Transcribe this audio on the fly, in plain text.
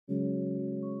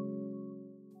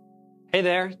Hey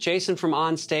there, Jason from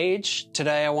OnStage.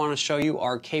 Today I want to show you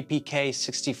our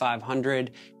KPK6500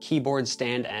 keyboard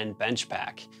stand and bench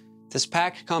pack. This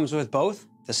pack comes with both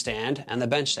the stand and the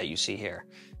bench that you see here.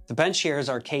 The bench here is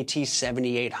our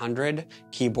KT7800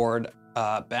 keyboard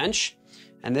bench,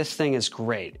 and this thing is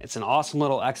great. It's an awesome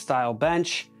little X-style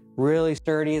bench, really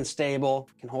sturdy and stable,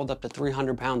 can hold up to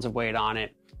 300 pounds of weight on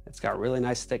it. It's got really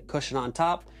nice thick cushion on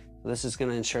top. This is going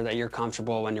to ensure that you're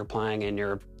comfortable when you're playing in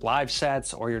your live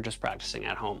sets or you're just practicing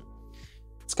at home.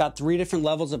 It's got 3 different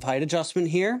levels of height adjustment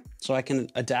here, so I can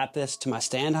adapt this to my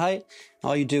stand height.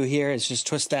 All you do here is just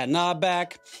twist that knob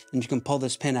back, and you can pull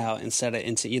this pin out and set it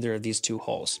into either of these 2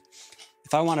 holes.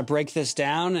 If I want to break this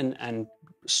down and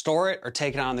store it or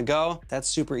take it on the go, that's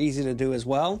super easy to do as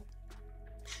well.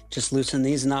 Just loosen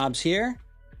these knobs here.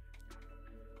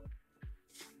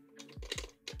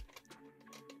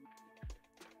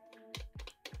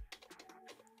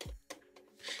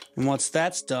 And once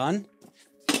that's done,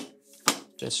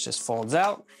 this just folds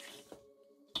out,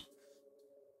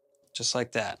 just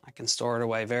like that. I can store it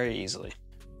away very easily.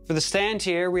 For the stand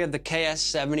here, we have the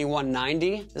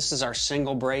KS7190. This is our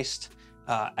single braced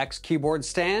X keyboard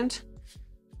stand.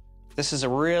 This is a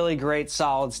really great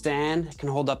solid stand. It can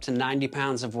hold up to 90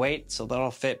 pounds of weight, so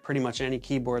that'll fit pretty much any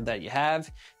keyboard that you have.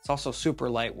 It's also super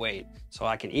lightweight, so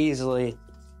I can easily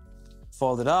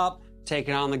fold it up, take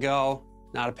it on the go,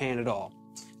 not a pain at all.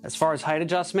 As far as height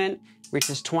adjustment,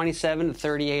 reaches 27 to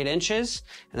 38 inches,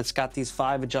 and it's got these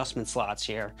 5 adjustment slots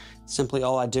here. Simply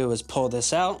all I do is pull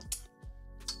this out,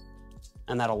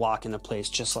 and that'll lock into place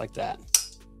just like that.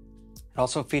 It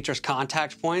also features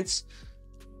contact points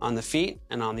on the feet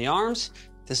and on the arms.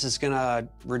 This is gonna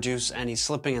reduce any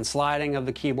slipping and sliding of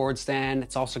the keyboard stand.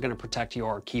 It's also gonna protect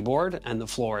your keyboard and the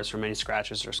floors from any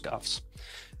scratches or scuffs.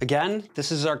 Again,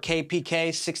 this is our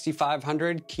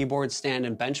KPK6500 keyboard stand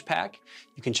and bench pack.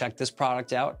 You can check this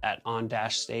product out at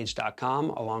on-stage.com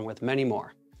along with many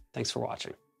more. Thanks for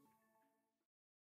watching.